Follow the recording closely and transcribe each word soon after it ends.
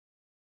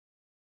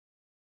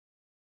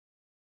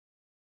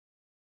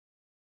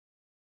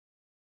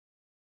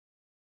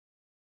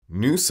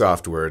New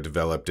software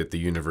developed at the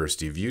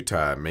University of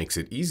Utah makes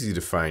it easy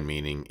to find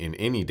meaning in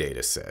any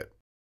data set.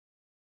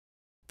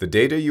 The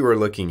data you are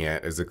looking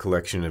at is a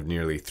collection of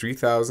nearly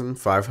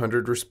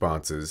 3,500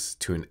 responses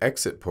to an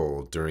exit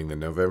poll during the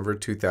November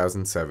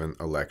 2007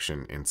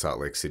 election in Salt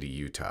Lake City,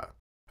 Utah.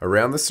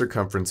 Around the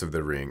circumference of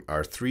the ring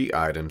are 3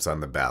 items on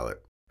the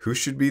ballot: who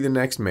should be the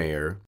next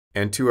mayor,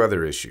 and 2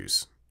 other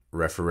issues,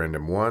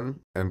 Referendum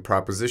 1 and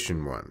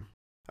Proposition 1.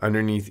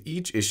 Underneath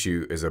each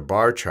issue is a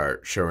bar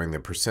chart showing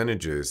the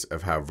percentages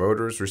of how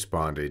voters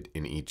responded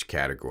in each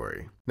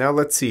category. Now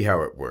let's see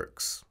how it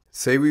works.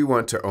 Say we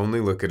want to only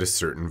look at a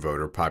certain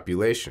voter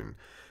population,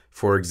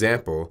 for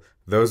example,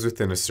 those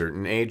within a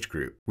certain age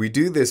group. We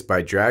do this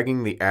by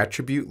dragging the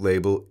attribute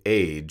label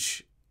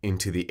age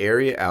into the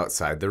area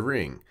outside the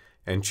ring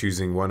and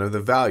choosing one of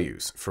the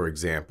values, for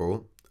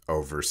example,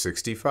 over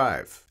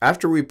 65.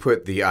 After we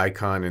put the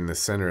icon in the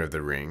center of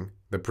the ring,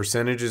 the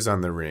percentages on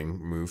the ring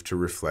move to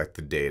reflect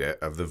the data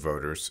of the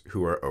voters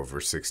who are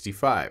over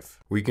 65.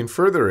 We can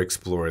further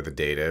explore the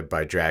data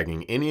by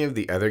dragging any of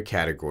the other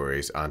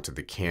categories onto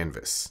the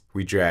canvas.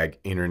 We drag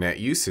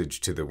internet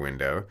usage to the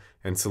window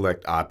and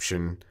select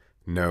option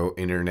No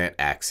Internet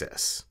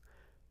Access.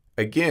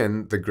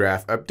 Again, the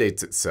graph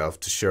updates itself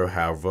to show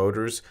how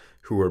voters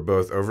who are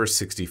both over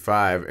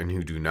 65 and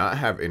who do not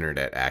have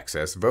internet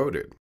access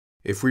voted.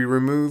 If we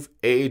remove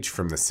age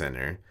from the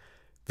center,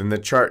 then the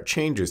chart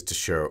changes to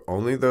show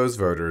only those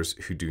voters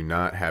who do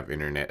not have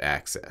internet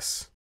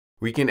access.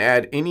 We can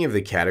add any of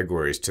the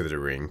categories to the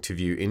ring to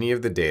view any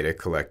of the data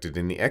collected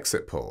in the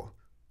exit poll.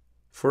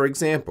 For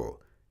example,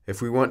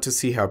 if we want to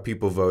see how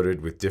people voted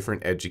with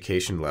different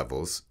education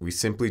levels, we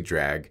simply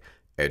drag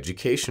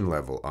education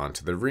level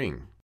onto the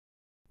ring.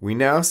 We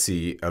now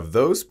see of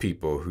those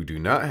people who do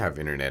not have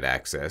internet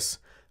access,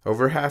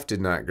 over half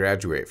did not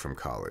graduate from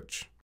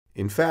college.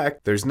 In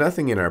fact, there's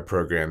nothing in our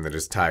program that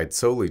is tied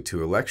solely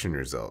to election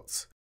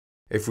results.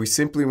 If we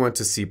simply want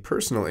to see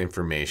personal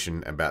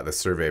information about the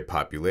survey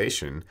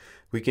population,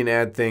 we can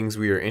add things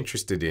we are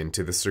interested in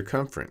to the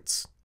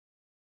circumference.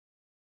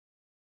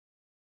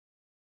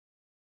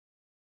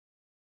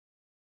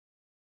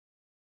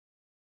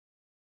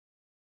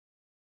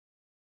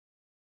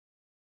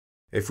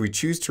 If we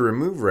choose to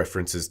remove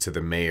references to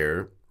the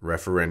mayor,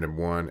 Referendum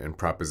 1, and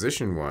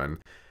Proposition 1,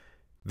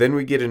 then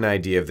we get an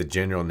idea of the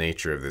general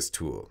nature of this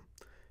tool.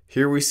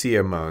 Here we see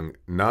among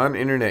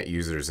non-internet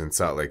users in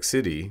Salt Lake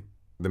City,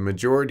 the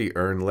majority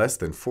earn less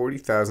than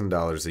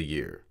 $40,000 a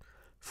year.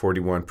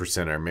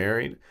 41% are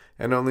married,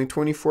 and only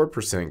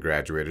 24%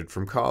 graduated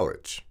from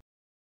college.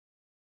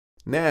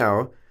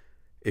 Now,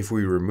 if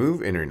we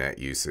remove internet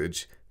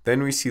usage,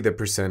 then we see the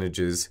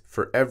percentages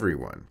for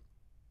everyone.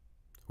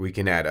 We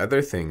can add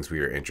other things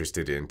we are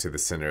interested in to the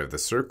center of the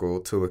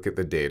circle to look at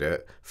the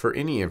data for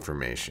any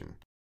information.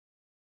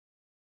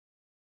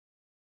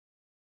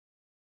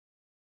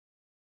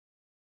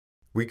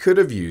 We could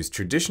have used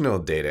traditional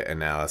data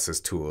analysis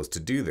tools to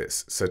do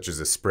this, such as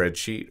a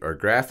spreadsheet or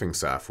graphing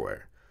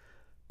software.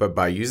 But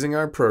by using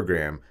our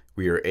program,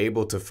 we are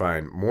able to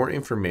find more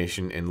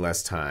information in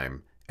less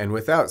time and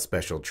without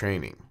special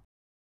training.